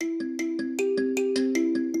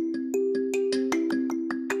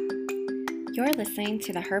You're listening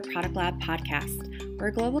to the Her Product Lab podcast. We're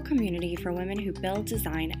a global community for women who build,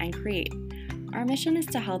 design, and create. Our mission is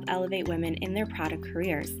to help elevate women in their product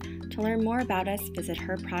careers. To learn more about us, visit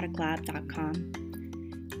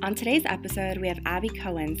herproductlab.com. On today's episode, we have Abby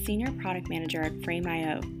Cohen, Senior Product Manager at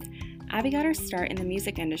Frame.io. Abby got her start in the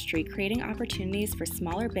music industry, creating opportunities for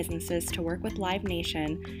smaller businesses to work with Live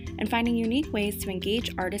Nation and finding unique ways to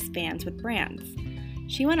engage artist fans with brands.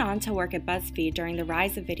 She went on to work at BuzzFeed during the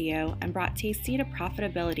rise of video and brought Tasty to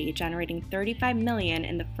profitability, generating $35 million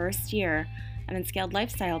in the first year, and then scaled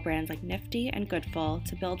lifestyle brands like Nifty and Goodful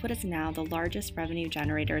to build what is now the largest revenue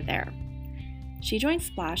generator there. She joined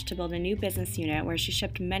Splash to build a new business unit where she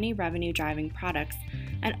shipped many revenue-driving products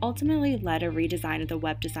and ultimately led a redesign of the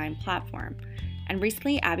web design platform. And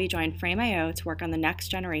recently, Abby joined Frame.io to work on the next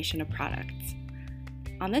generation of products.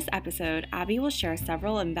 On this episode, Abby will share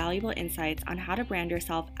several invaluable insights on how to brand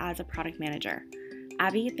yourself as a product manager.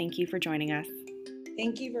 Abby, thank you for joining us.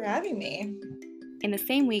 Thank you for having me. In the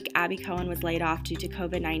same week Abby Cohen was laid off due to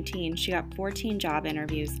COVID-19, she got 14 job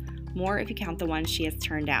interviews, more if you count the ones she has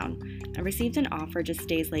turned down, and received an offer just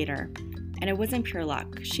days later. And it wasn't pure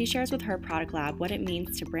luck. She shares with Her Product Lab what it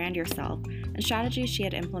means to brand yourself and strategies she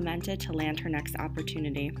had implemented to land her next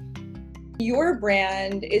opportunity. Your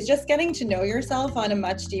brand is just getting to know yourself on a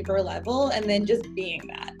much deeper level and then just being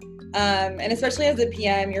that. And especially as a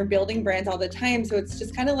PM, you're building brands all the time. So it's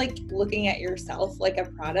just kind of like looking at yourself like a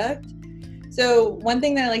product. So one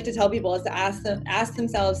thing that I like to tell people is to ask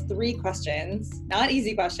themselves 3 questions, not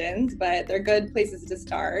easy questions, but they're good places to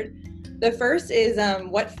start. The first is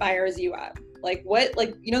what fires you up?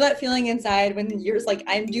 That feeling inside when you're just like,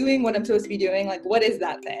 I'm doing what I'm supposed to be doing. Like, what is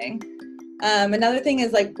that thing? Another thing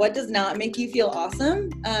is like, what does not make you feel awesome?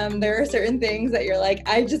 There are certain things that you're like,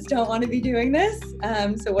 I just don't want to be doing this.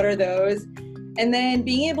 So what are those? And then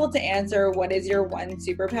being able to answer what is your one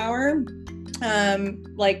superpower?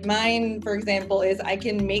 Like mine, for example, is I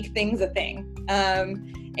can make things a thing.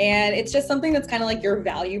 And it's just something that's kind of like your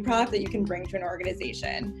value prop that you can bring to an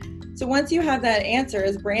organization. So once you have that answer,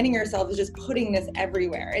 is branding yourself is just putting this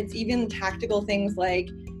everywhere. It's even tactical things like,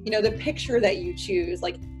 the picture that you choose,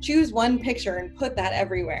 like choose one picture and put that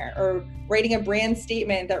everywhere, or writing a brand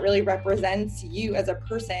statement that really represents you as a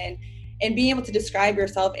person and being able to describe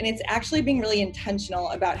yourself. And it's actually being really intentional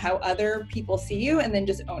about how other people see you and then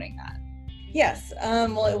just owning that. Yes,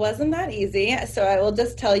 well, it wasn't that easy. So I will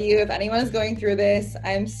just tell you, if anyone is going through this,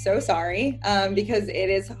 I'm so sorry, because it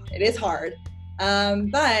is hard.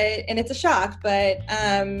 And it's a shock, but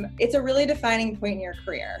it's a really defining point in your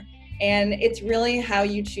career. And it's really how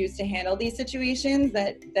you choose to handle these situations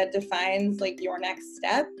that defines like your next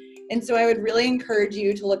step. And so I would really encourage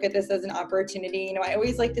you to look at this as an opportunity. I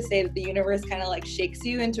always like to say that the universe kind of like shakes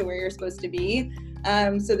you into where you're supposed to be.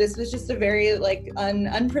 So this was just a very like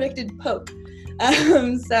unpredicted poke.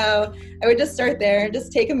 So I would just start there,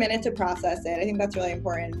 just take a minute to process it. I think that's really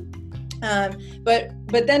important. But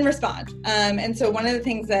then respond. And so a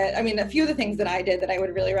few of the things that I did that I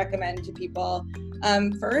would really recommend to people,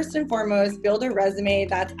 first and foremost, build a resume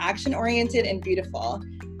that's action-oriented and beautiful.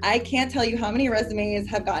 I can't tell you how many resumes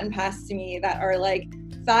have gotten passed to me that are like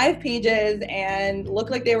 5 pages and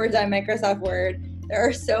look like they were done Microsoft Word. There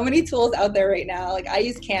are so many tools out there right now. Like I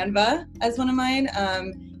use Canva as one of mine.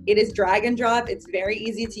 It is drag and drop. It's very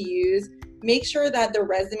easy to use. Make sure that the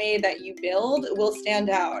resume that you build will stand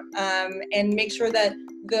out, and make sure that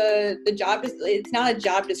the job it's not a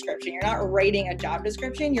job description. You're not writing a job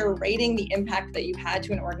description. You're writing the impact that you had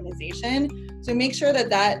to an organization. So make sure that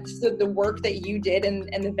the work that you did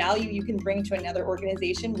and the value you can bring to another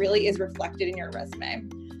organization really is reflected in your resume.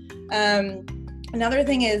 Another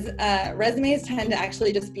thing is resumes tend to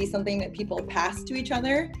actually just be something that people pass to each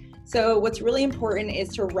other. So what's really important is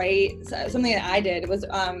to write, something that I did was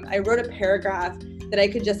I wrote a paragraph that I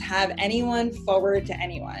could just have anyone forward to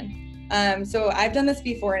anyone. So I've done this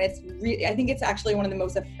before, and I think it's actually one of the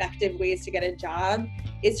most effective ways to get a job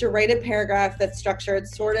is to write a paragraph that's structured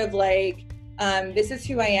sort of like, this is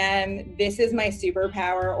who I am, this is my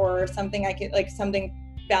superpower, or something something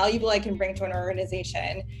valuable I can bring to an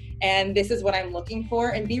organization. And this is what I'm looking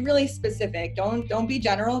for, and be really specific. Don't be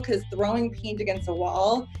general, because throwing paint against a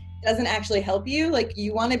wall doesn't actually help you. Like,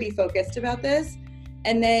 you want to be focused about this,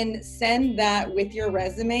 and then send that with your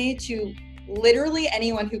resume to literally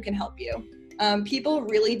anyone who can help you. People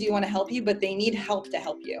really do want to help you, but they need help to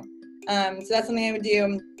help you. So that's something I would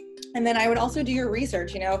do. And then I would also do your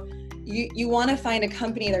research. You want to find a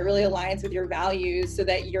company that really aligns with your values so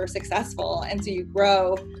that you're successful and so you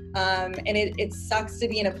grow. And it sucks to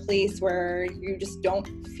be in a place where you just don't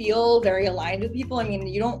feel very aligned with people.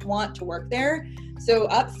 You don't want to work there. So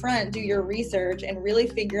up front, do your research and really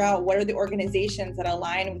figure out what are the organizations that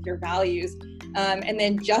align with your values, and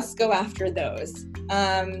then just go after those.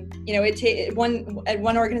 At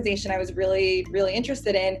one organization I was really, really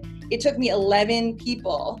interested in, it took me 11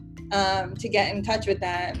 people to get in touch with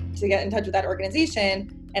that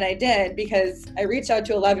organization. And I did, because I reached out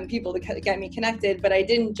to 11 people to get me connected, but I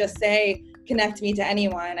didn't just say, connect me to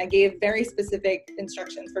anyone. I gave very specific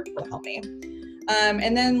instructions for people to help me.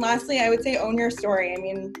 And then lastly, I would say own your story. I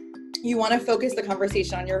mean, you want to focus the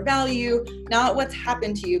conversation on your value, not what's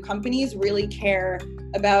happened to you. Companies really care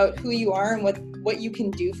about who you are and what you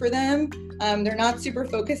can do for them. They're not super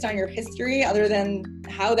focused on your history, other than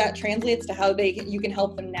how that translates to how you can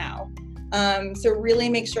help them now. So really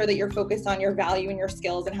make sure that you're focused on your value and your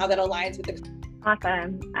skills and how that aligns with the.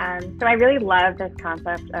 Awesome. So I really love this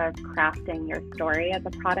concept of crafting your story as a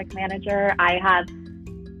product manager. I have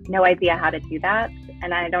no idea how to do that,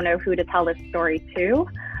 and I don't know who to tell this story to.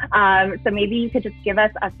 So maybe you could just give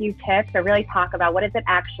us a few tips, or really talk about what does it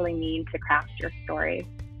actually mean to craft your story?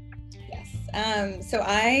 Yes. So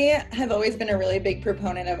I have always been a really big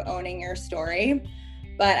proponent of owning your story,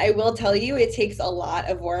 but I will tell you it takes a lot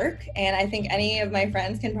of work. And I think any of my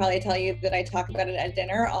friends can probably tell you that I talk about it at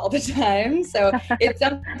dinner all the time. So it's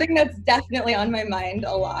something that's definitely on my mind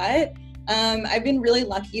a lot. I've been really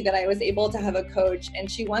lucky that I was able to have a coach, and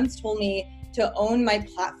she once told me to own my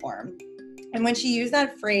platform. And when she used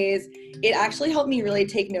that phrase, it actually helped me really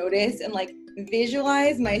take notice and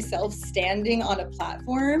visualize myself standing on a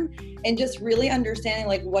platform, and just really understanding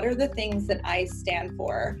what are the things that I stand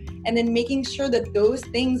for, and then making sure that those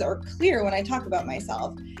things are clear when I talk about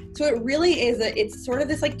myself. So it really is it's sort of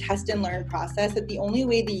this test and learn process, that the only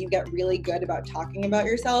way that you get really good about talking about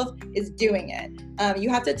yourself is doing it. You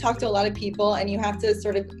have to talk to a lot of people, and you have to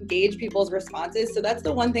sort of gauge people's responses. So that's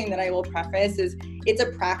the one thing that I will preface is it's a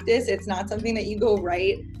practice. It's not something that you go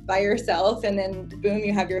write by yourself and then boom,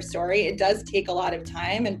 you have your story. It does take a lot of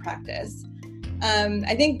time and practice.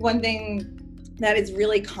 I think one thing that is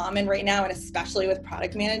really common right now, and especially with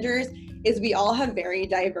product managers, is we all have very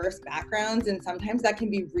diverse backgrounds, and sometimes that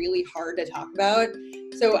can be really hard to talk about.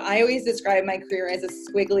 So I always describe my career as a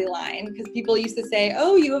squiggly line, because people used to say,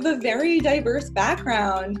 oh, you have a very diverse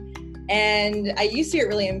background. And I used to get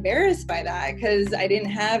really embarrassed by that, because I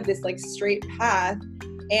didn't have this straight path.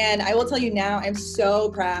 And I will tell you now, I'm so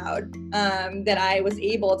proud that I was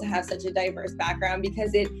able to have such a diverse background,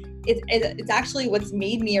 because it's actually what's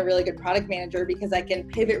made me a really good product manager, because I can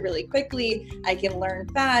pivot really quickly, I can learn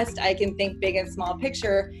fast, I can think big and small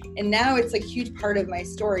picture, and now it's a huge part of my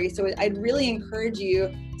story. So I'd really encourage you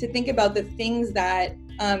to think about the things that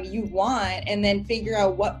you want, and then figure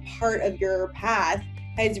out what part of your path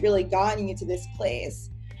has really gotten you to this place.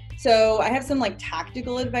 So I have some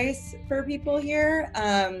tactical advice for people here.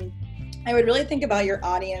 I would really think about your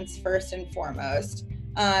audience first and foremost,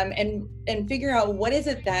 and figure out what is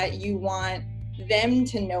it that you want them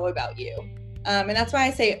to know about you. And that's why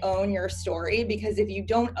I say own your story, because if you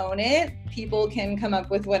don't own it, people can come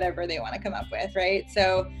up with whatever they want to come up with, right?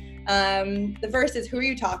 So the first is, who are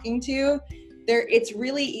you talking to? It's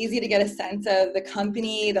really easy to get a sense of the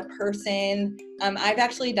company, the person. I've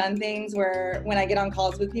actually done things where when I get on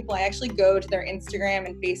calls with people, I actually go to their Instagram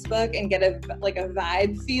and Facebook and get a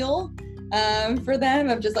vibe feel for them,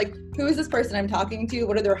 of just who is this person I'm talking to?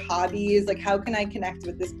 What are their hobbies? How can I connect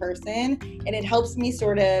with this person? And it helps me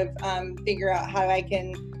sort of figure out how I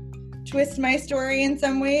can twist my story in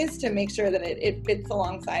some ways to make sure that it fits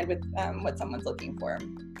alongside with what someone's looking for.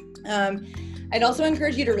 I'd also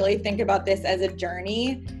encourage you to really think about this as a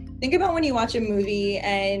journey. Think about when you watch a movie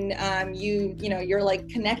and you're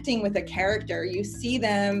connecting with a character. You see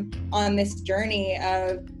them on this journey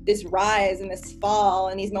of this rise and this fall,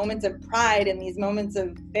 and these moments of pride and these moments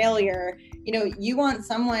of failure. You want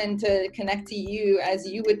someone to connect to you as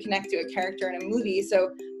you would connect to a character in a movie.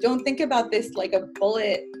 So don't think about this like a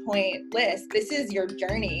bullet point list. This is your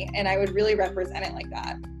journey, and I would really represent it like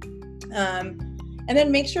that. And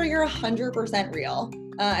then make sure you're 100% real.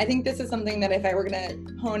 I think this is something that if I were going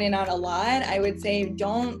to hone in on a lot, I would say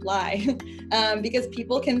don't lie, because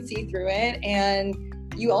people can see through it. And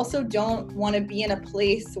you also don't want to be in a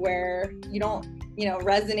place where you don't,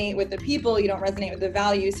 resonate with the people, you don't resonate with the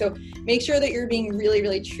values. So make sure that you're being really,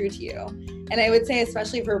 really true to you. And I would say,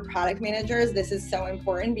 especially for product managers, this is so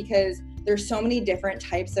important, because there's so many different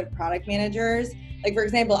types of product managers. Like, for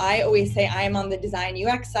example, I always say I'm on the design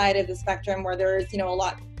UX side of the spectrum, where there's, a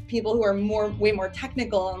lot of people who are way more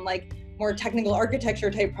technical and more technical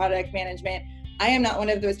architecture type product management. I am not one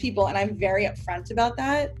of those people, and I'm very upfront about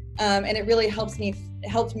that. And it really helped me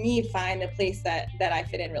find a place that I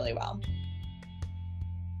fit in really well.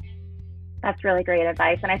 That's really great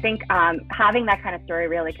advice. And I think having that kind of story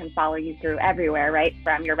really can follow you through everywhere, right?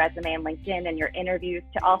 From your resume and LinkedIn and your interviews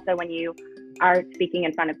to also when you are speaking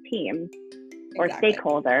in front of teams or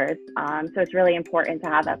stakeholders. So it's really important to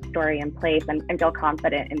have that story in place and feel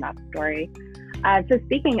confident in that story. So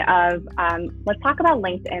speaking of, let's talk about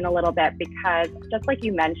LinkedIn a little bit, because just like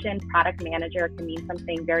you mentioned, product manager can mean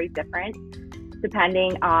something very different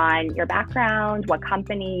depending on your background, what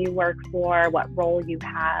company you work for, what role you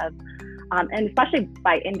have. And especially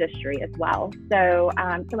by industry as well. So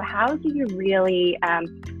how do you really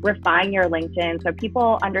refine your LinkedIn so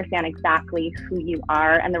people understand exactly who you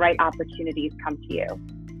are and the right opportunities come to you?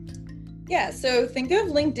 Yeah, so think of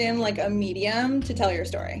LinkedIn like a medium to tell your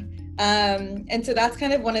story. And so that's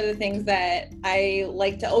kind of one of the things that I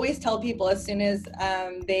like to always tell people as soon as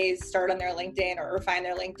they start on their LinkedIn or refine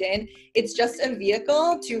their LinkedIn. It's just a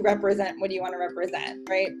vehicle to represent what you want to represent,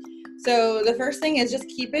 right? So the first thing is just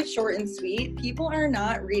keep it short and sweet. People are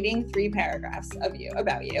not reading 3 paragraphs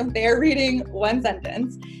about you. They're reading 1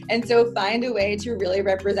 sentence. And so find a way to really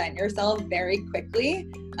represent yourself very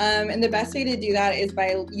quickly. And the best way to do that is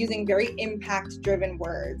by using very impact-driven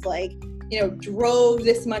words like, drove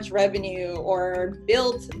this much revenue or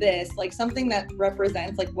built this, like something that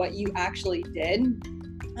represents like what you actually did.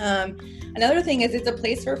 Another thing is it's a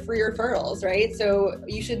place for free referrals, right? So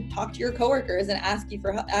you should talk to your coworkers and ask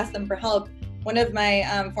them for help. One of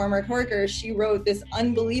my former coworkers, she wrote this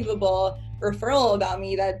unbelievable referral about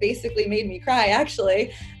me that basically made me cry,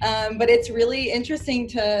 actually. But it's really interesting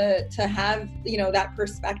to have, that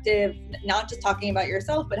perspective, not just talking about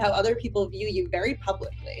yourself, but how other people view you very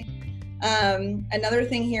publicly. Another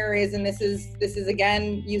thing here is, and this is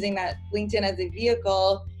again using that LinkedIn as a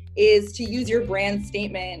vehicle, is to use your brand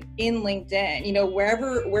statement in LinkedIn.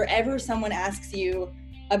 Wherever someone asks you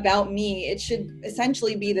about me, it should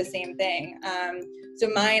essentially be the same thing. So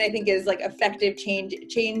mine, I think, is like effective change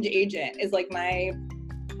agent is like my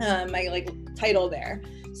like title there.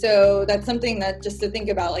 So that's something that just to think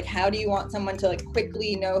about, like, how do you want someone to like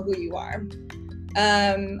quickly know who you are?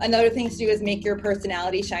 Another thing to do is make your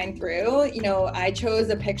personality shine through. I chose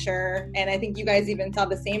a picture, and I think you guys even saw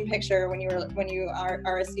the same picture when you are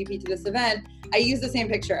RSVP to this event. I use the same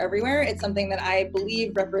picture everywhere. It's something that I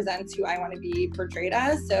believe represents who I want to be portrayed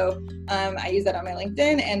as. So I use that on my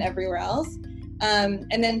LinkedIn and everywhere else.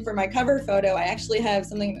 And then for my cover photo, I actually have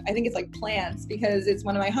something, I think it's like plants, because it's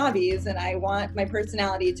one of my hobbies and I want my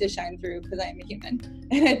personality to shine through because I am a human.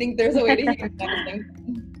 And I think there's a way to use that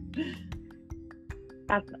thing.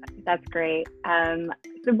 That's great.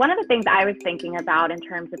 So one of the things I was thinking about in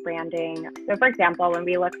terms of branding, so for example, when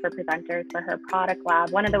we look for presenters for her product lab,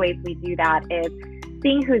 one of the ways we do that is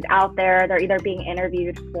seeing who's out there. They're either being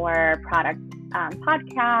interviewed for product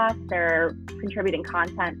podcasts, they're contributing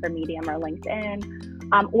content for Medium or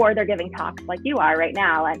LinkedIn, or they're giving talks like you are right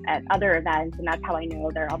now at other events. And that's how I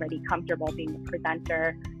know they're already comfortable being a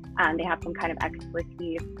presenter and they have some kind of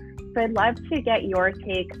expertise. So I'd love to get your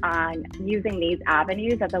take on using these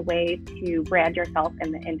avenues as a way to brand yourself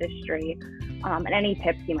in the industry, and any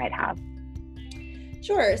tips you might have.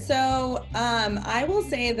 Sure. So I will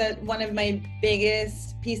say that one of my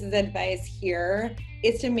biggest pieces of advice here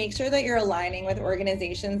is to make sure that you're aligning with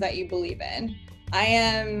organizations that you believe in. I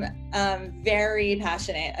am very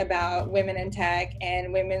passionate about women in tech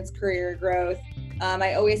and women's career growth.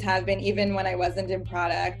 I always have been, even when I wasn't in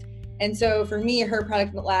product. And so for me, her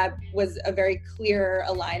product lab was a very clear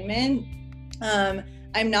alignment.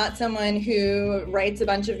 I'm not someone who writes a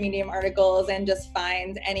bunch of Medium articles and just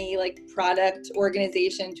finds any like product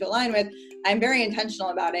organization to align with. I'm very intentional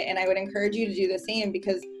about it. And I would encourage you to do the same,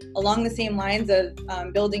 because along the same lines of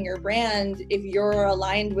building your brand, if you're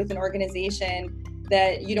aligned with an organization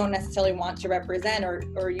that you don't necessarily want to represent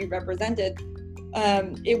or you represented,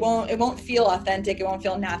 it won't feel authentic. It won't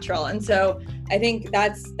feel natural. And so I think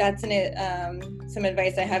that's some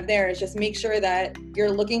advice I have there, is just make sure that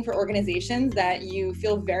you're looking for organizations that you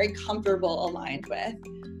feel very comfortable aligned with.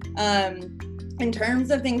 In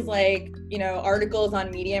terms of things like, articles on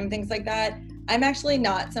Medium, things like that, I'm actually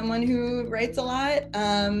not someone who writes a lot.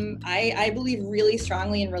 I believe really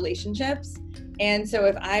strongly in relationships. And so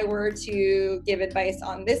if I were to give advice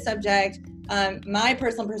on this subject, my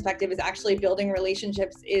personal perspective is actually building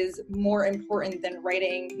relationships is more important than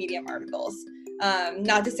writing Medium articles.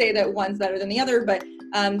 Not to say that one's better than the other, but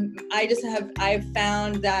I've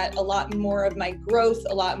found that a lot more of my growth,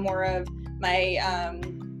 a lot more of my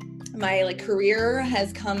my career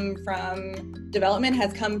has come from development,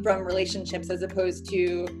 has come from relationships, as opposed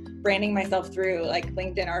to branding myself through like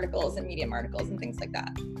LinkedIn articles and Medium articles and things like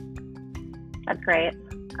that. That's great.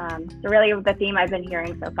 So really the theme I've been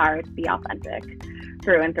hearing so far is be authentic.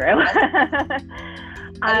 through and through.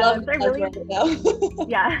 I love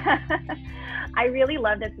Yeah. I really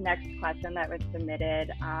love this next question that was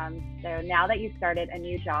submitted. So now that you started a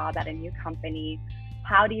new job at a new company,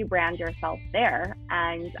 how do you brand yourself there?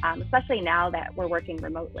 And especially now that we're working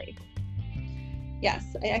remotely.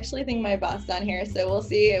 Yes, I actually think my boss is on here, so we'll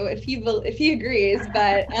see if he agrees.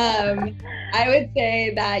 But I would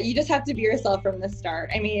say that you just have to be yourself from the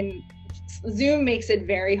start. I mean, Zoom makes it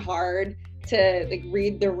very hard to like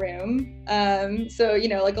read the room. So, you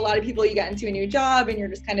know, like a lot of people, you get into a new job and you're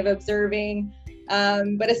just kind of observing.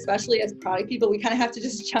 But especially as product people, we kind of have to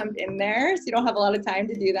just jump in there. So you don't have a lot of time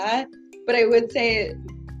to do that. But I would say,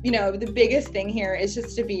 you know, the biggest thing here is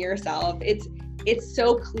just to be yourself. It's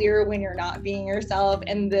so clear when you're not being yourself,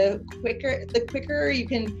 and the quicker you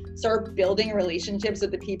can start building relationships with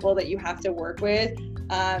the people that you have to work with,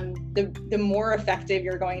 the more effective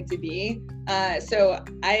you're going to be. So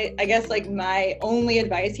I guess like my only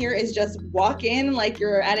advice here is just walk in like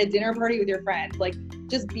you're at a dinner party with your friends. Like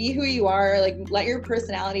just be who you are, like let your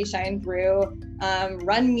personality shine through.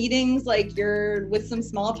 Run meetings like you're with some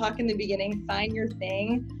small talk in the beginning, find your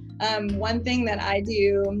thing. One thing that I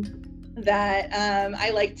do that I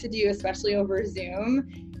like to do, especially over Zoom,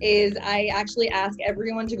 is I actually ask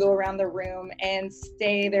everyone to go around the room and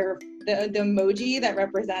say the emoji that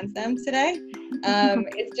represents them today.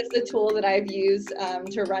 It's just a tool that I've used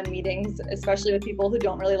to run meetings, especially with people who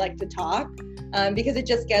don't really like to talk, because it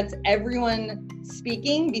just gets everyone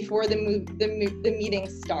speaking before the meeting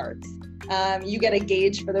starts. You get a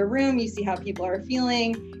gauge for the room, you see how people are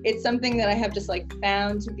feeling. It's something that I have just like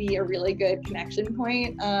found to be a really good connection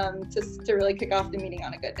point to really kick off the meeting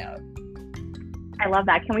on a good note. I love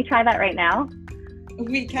that. Can we try that right now?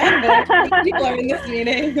 We can, but people are in this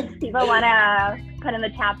meeting. People want to put in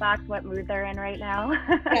the chat box what mood they're in right now.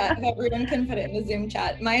 Yeah, everyone can put it in the Zoom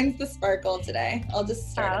chat. Mine's the sparkle today. I'll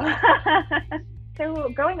just start it off. So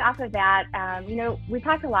going off of that, you know, we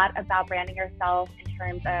talked a lot about branding yourself in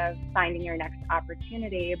terms of finding your next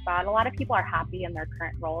opportunity, but a lot of people are happy in their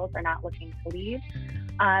current roles. They're not looking to leave.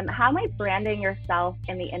 How might branding yourself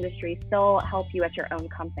in the industry still help you at your own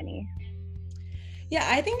company? Yeah,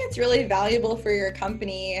 I think it's really valuable for your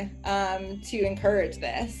company to encourage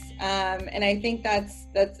this. And I think that's,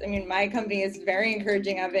 I mean, my company is very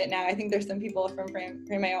encouraging of it now. I think there's some people from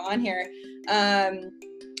Frame.io on here.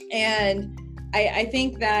 And I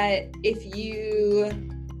think that if you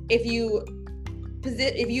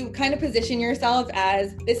kind of position yourself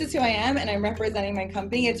as, this is who I am and I'm representing my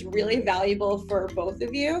company, it's really valuable for both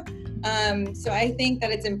of you. So I think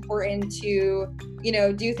that it's important to, you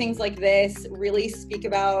know, do things like this, really speak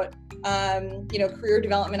about, you know, career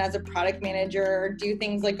development as a product manager, do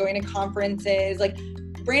things like going to conferences. Like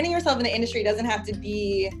branding yourself in the industry doesn't have to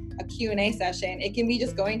be a Q&A session. It can be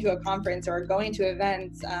just going to a conference or going to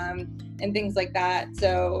events and things like that.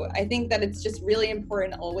 So I think that it's just really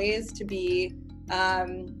important always to be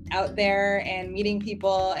out there and meeting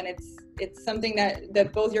people, and it's something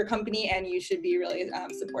that both your company and you should be really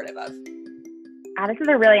supportive of. This is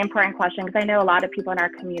a really important question because I know a lot of people in our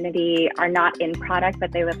community are not in product,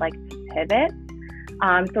 but they would like to pivot.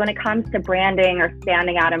 So when it comes to branding or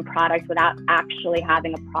standing out in product without actually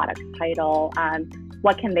having a product title,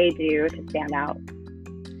 what can they do to stand out?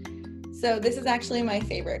 So this is actually my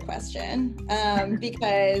favorite question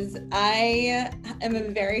because I am a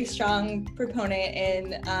very strong proponent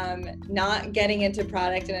in not getting into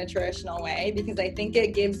product in a traditional way, because I think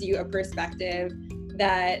it gives you a perspective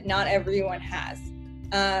that not everyone has.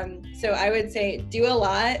 So I would say do a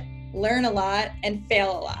lot, learn a lot, and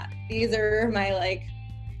fail a lot. These are my like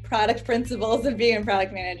product principles of being a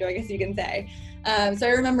product manager, I guess you can say. So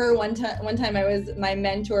I remember one time my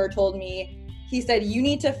mentor told me, he said, you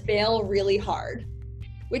need to fail really hard,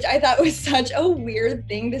 which I thought was such a weird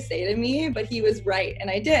thing to say to me, but he was right. And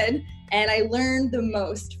I did. And I learned the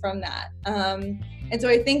most from that. And so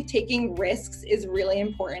I think taking risks is really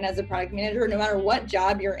important as a product manager, no matter what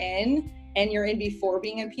job you're in and you're in before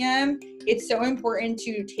being a PM. It's so important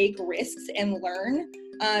to take risks and learn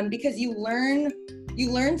because you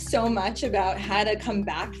learn so much about how to come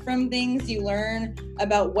back from things. You learn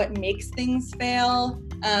about what makes things fail.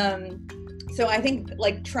 So I think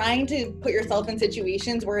like trying to put yourself in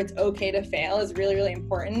situations where it's okay to fail is really, really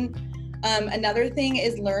important. Another thing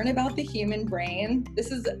is learn about the human brain.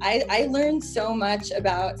 I learned so much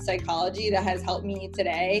about psychology that has helped me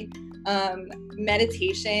today.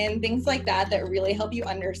 Meditation, things like that really help you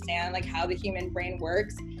understand like how the human brain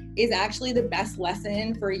works is actually the best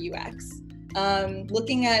lesson for UX.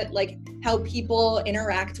 Looking at like how people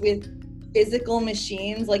interact with physical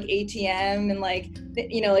machines like ATM and like,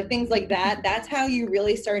 you know, like things like that, that's how you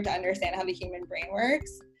really start to understand how the human brain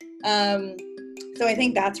works. So I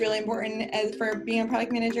think that's really important for being a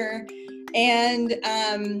product manager. And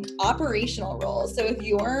operational roles. So if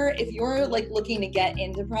you're like looking to get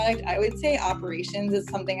into product, I would say operations is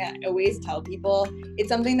something I always tell people. It's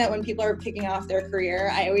something that when people are kicking off their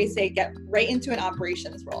career, I always say get right into an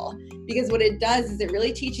operations role, because what it does is it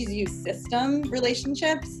really teaches you system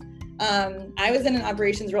relationships. I was in an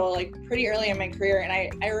operations role like pretty early in my career, and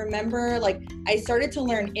I remember like I started to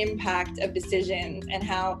learn impact of decisions and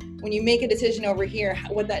how when you make a decision over here,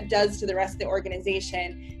 what that does to the rest of the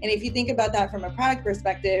organization. And if you think about that from a product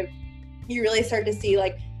perspective, you really start to see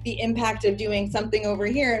like the impact of doing something over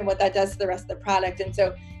here and what that does to the rest of the product. And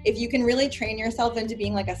so if you can really train yourself into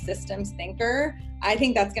being like a systems thinker, I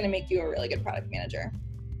think that's going to make you a really good product manager.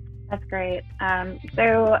 That's great.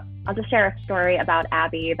 So I'll just share a story about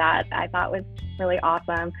Abby that I thought was really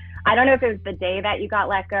awesome. I don't know if it was the day that you got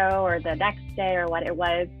let go or the next day or what it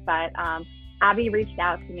was, but Abby reached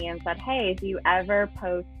out to me and said, hey, do you ever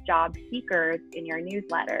post job seekers in your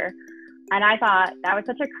newsletter? And I thought that was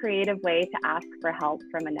such a creative way to ask for help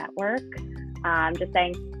from a network. Just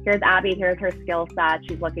saying, here's Abby, here's her skill set.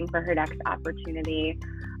 She's looking for her next opportunity.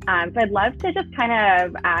 So I'd love to just kind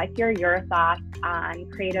of hear your thoughts on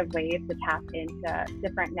creative ways to tap into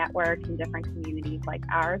different networks and different communities like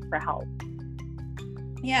ours for help.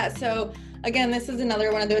 Yeah, so again, this is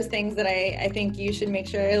another one of those things that I think you should make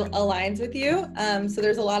sure it aligns with you. So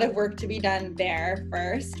there's a lot of work to be done there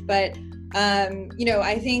first, but you know,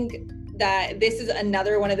 I think that this is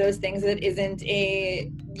another one of those things that isn't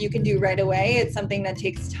you can do right away. It's something that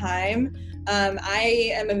takes time.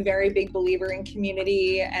 I am a very big believer in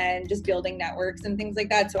community and just building networks and things like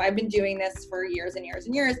that. So I've been doing this for years and years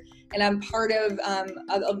and years, and I'm part of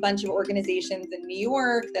a bunch of organizations in New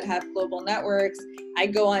York that have global networks. I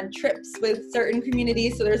go on trips with certain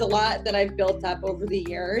communities, so there's a lot that I've built up over the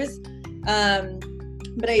years.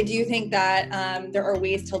 But I do think that there are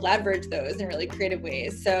ways to leverage those in really creative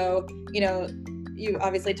ways. So, you know, you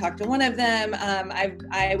obviously talked to one of them.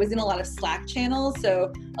 I was in a lot of Slack channels.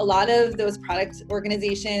 So a lot of those product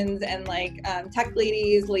organizations and like tech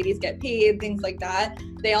ladies get paid, things like that,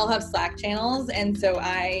 they all have Slack channels. And so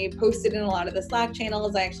I posted in a lot of the Slack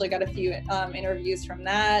channels. I actually got a few interviews from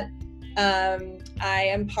that. I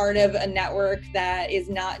am part of a network that is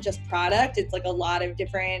not just product. It's like a lot of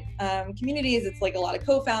different communities. It's like a lot of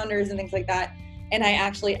co-founders and things like that. And I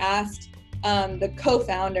actually asked the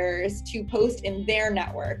co-founders to post in their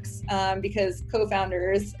networks because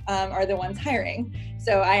co-founders are the ones hiring.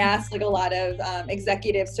 So I asked like a lot of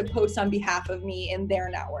executives to post on behalf of me in their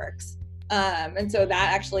networks. And so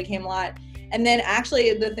that actually came a lot. And then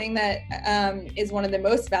actually the thing that is one of the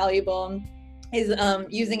most valuable is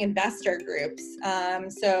using investor groups.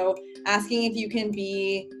 So asking if you can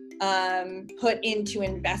be put into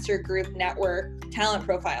investor group network talent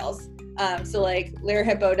profiles. So like Lair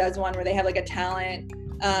Hippo does one where they have like a talent,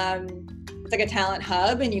 it's like a talent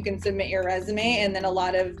hub, and you can submit your resume, and then a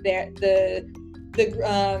lot of the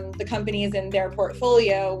companies in their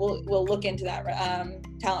portfolio will look into that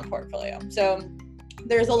talent portfolio. So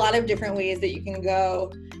there's a lot of different ways that you can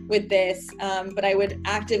go with this, but I would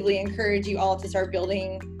actively encourage you all to start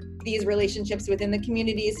building these relationships within the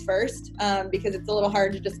communities first, because it's a little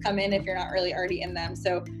hard to just come in if you're not really already in them.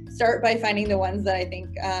 So start by finding the ones that I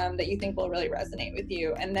think that you think will really resonate with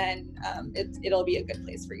you, and then it'll be a good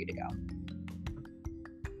place for you to go.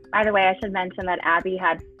 By the way, I should mention that Abby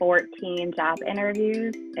had 14 job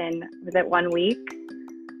interviews in, was it 1 week?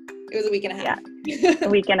 It was a week and a half. Yeah, a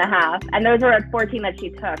week and a half. And those were 14 that she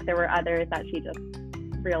took. There were others that she just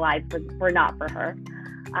realized were not for her.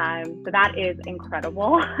 So that is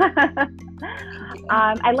incredible.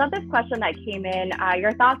 I love this question that came in.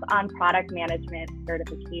 Your thoughts on product management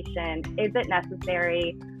certification. Is it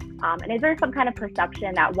necessary? And is there some kind of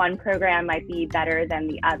perception that one program might be better than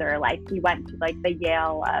the other? Like you went to like the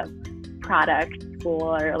Yale of product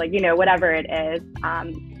school, or like, you know, whatever it is.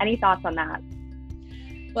 Any thoughts on that?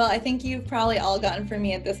 Well, I think you've probably all gotten from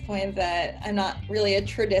me at this point that I'm not really a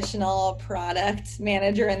traditional product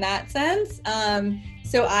manager in that sense.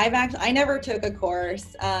 So I never took a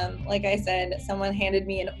course. Like I said, someone handed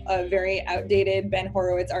me a very outdated Ben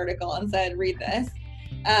Horowitz article and said, read this.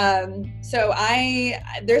 So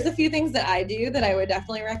there's a few things that I do that I would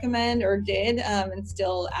definitely recommend or did and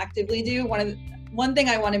still actively do. One thing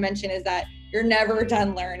I want to mention is that you're never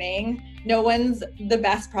done learning. No one's the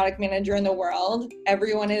best product manager in the world.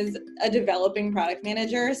 Everyone is a developing product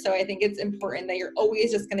manager. So I think it's important that you're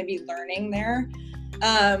always just going to be learning there.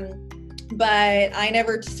 but I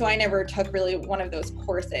never took really one of those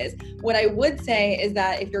courses. What I would say is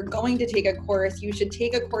that if you're going to take a course, you should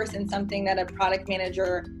take a course in something that a product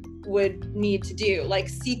manager would need to do. Like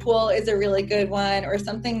SQL is a really good one, or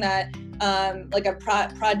something that like a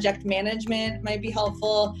project management might be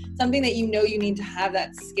helpful, something that you need to have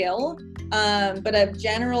that skill. But a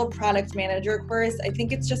general product manager course, I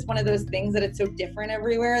think it's just one of those things that it's so different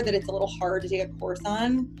everywhere that it's a little hard to take a course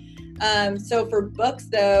on. So for books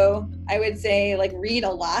though, I would say like read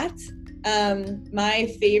a lot.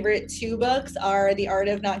 My favorite 2 books are The Art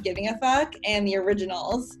of Not Giving a Fuck and The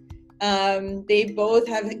Originals. They both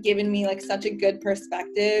have given me like such a good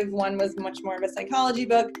perspective. One was much more of a psychology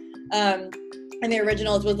book, and The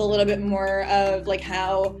Originals was a little bit more of like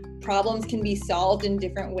how problems can be solved in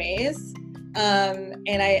different ways.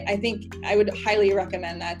 And I think I would highly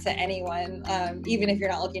recommend that to anyone, even if you're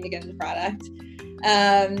not looking to get into product.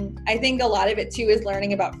 I think a lot of it too is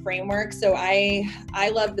learning about frameworks. So I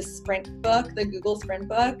love the Sprint book, the Google Sprint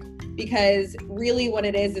book, because really what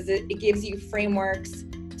it is it gives you frameworks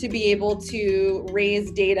to be able to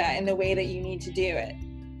raise data in the way that you need to do it.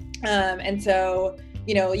 And so,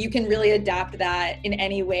 you can really adapt that in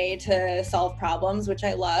any way to solve problems, which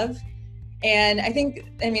I love. And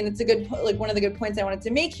it's a good, like one of the good points I wanted to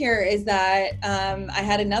make here is that I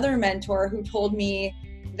had another mentor who told me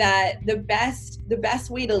that the best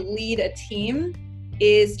way to lead a team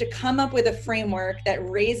is to come up with a framework that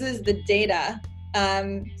raises the data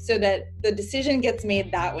so that the decision gets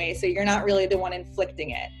made that way. So you're not really the one inflicting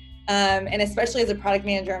it. And especially as a product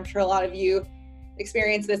manager, I'm sure a lot of you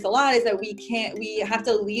experience this a lot, is that we have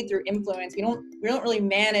to lead through influence. We don't really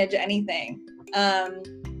manage anything.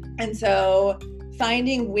 And so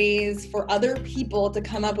finding ways for other people to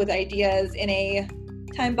come up with ideas in a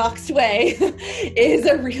time-boxed way is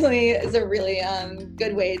a really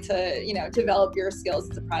good way to, develop your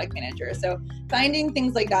skills as a product manager. So finding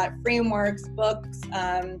things like that, frameworks, books,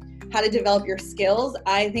 how to develop your skills,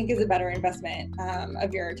 I think is a better investment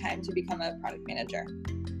of your time to become a product manager.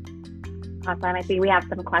 Awesome. I see we have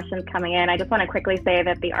some questions coming in. I just want to quickly say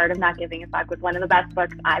that The Art of Not Giving a Fuck was one of the best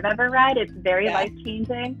books I've ever read. It's very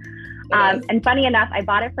life-changing. And funny enough, I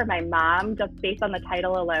bought it for my mom just based on the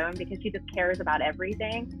title alone because she just cares about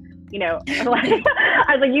everything. I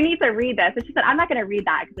was like, you need to read this. And she said, I'm not going to read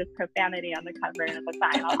that because there's profanity on the cover. And I was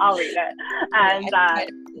like, fine, I'll read it. And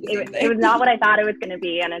it was not what I thought it was going to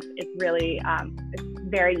be. And it's really it's a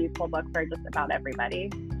very useful book for just about everybody.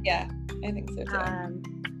 Yeah, I think so too.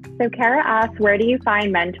 So Kara asks, where do you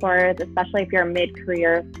find mentors, especially if you're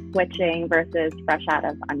mid-career switching versus fresh out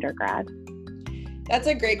of undergrad? That's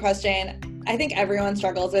a great question. I think everyone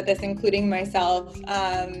struggles with this, including myself.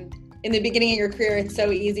 In the beginning of your career, it's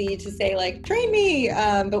so easy to say like, train me.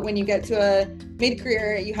 But when you get to a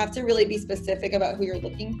mid-career, you have to really be specific about who you're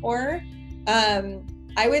looking for.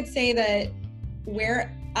 I would say that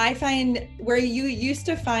where you used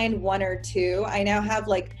to find 1 or 2, I now have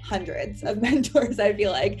like hundreds of mentors, I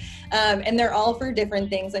feel like. And they're all for different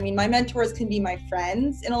things. I mean, my mentors can be my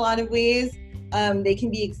friends in a lot of ways. They can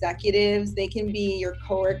be executives, they can be your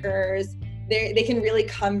coworkers, they can really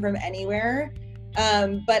come from anywhere.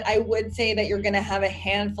 But I would say that you're gonna have a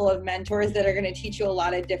handful of mentors that are gonna teach you a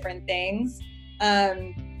lot of different things.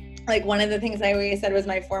 Like one of the things I always said was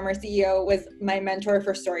my former CEO was my mentor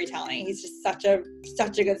for storytelling. He's just such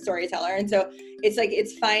a good storyteller. And so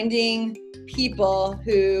it's finding people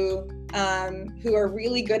who are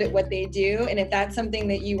really good at what they do. And if that's something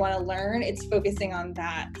that you want to learn, it's focusing on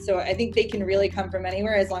that. So I think they can really come from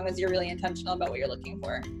anywhere as long as you're really intentional about what you're looking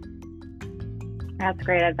for. That's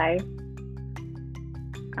great advice.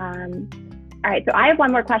 All right, so I have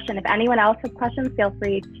one more question. If anyone else has questions, feel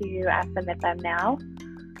free to submit them now.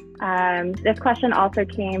 This question also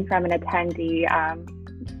came from an attendee.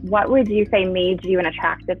 What would you say made you an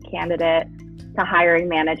attractive candidate to hiring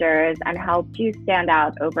managers and helped you stand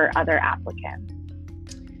out over other applicants?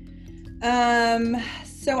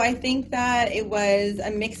 So I think that it was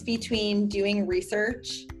a mix between doing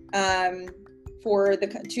research to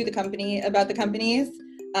the company about the companies.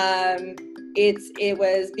 It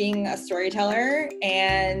was being a storyteller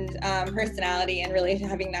and personality and really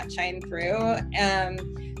having that shine through.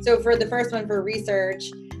 So for the first one, for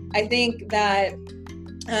research, I think that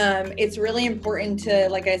it's really important to,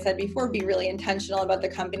 like I said before, be really intentional about the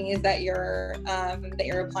companies that you're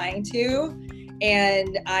applying to.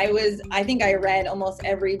 And I think I read almost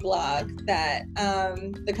every blog that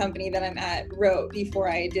the company that I'm at wrote before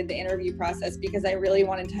I did the interview process, because I really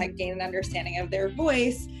wanted to gain an understanding of their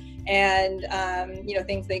voice and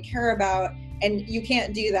things they care about. And you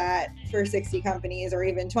can't do that for 60 companies or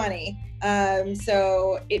even 20.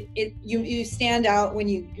 So you stand out when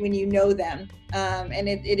you know them. And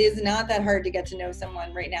it is not that hard to get to know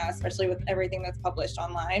someone right now, especially with everything that's published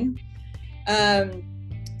online.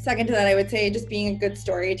 Second to that, I would say just being a good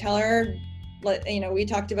storyteller. We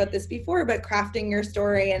talked about this before, but crafting your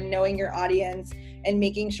story and knowing your audience and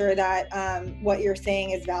making sure that what you're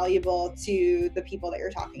saying is valuable to the people that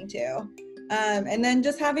you're talking to. And then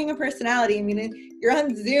just having a personality. I mean, you're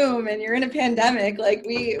on Zoom and you're in a pandemic, like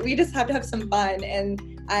we just have to have some fun.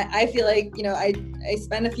 And I feel like, I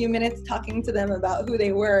spend a few minutes talking to them about who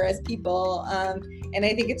they were as people. And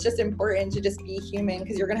I think it's just important to just be human,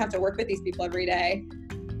 because you're going to have to work with these people every day.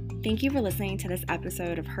 Thank you for listening to this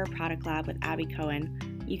episode of Her Product Lab with Abby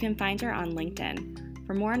Cohen. You can find her on LinkedIn.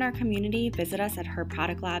 For more on our community, visit us at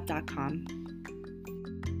herproductlab.com.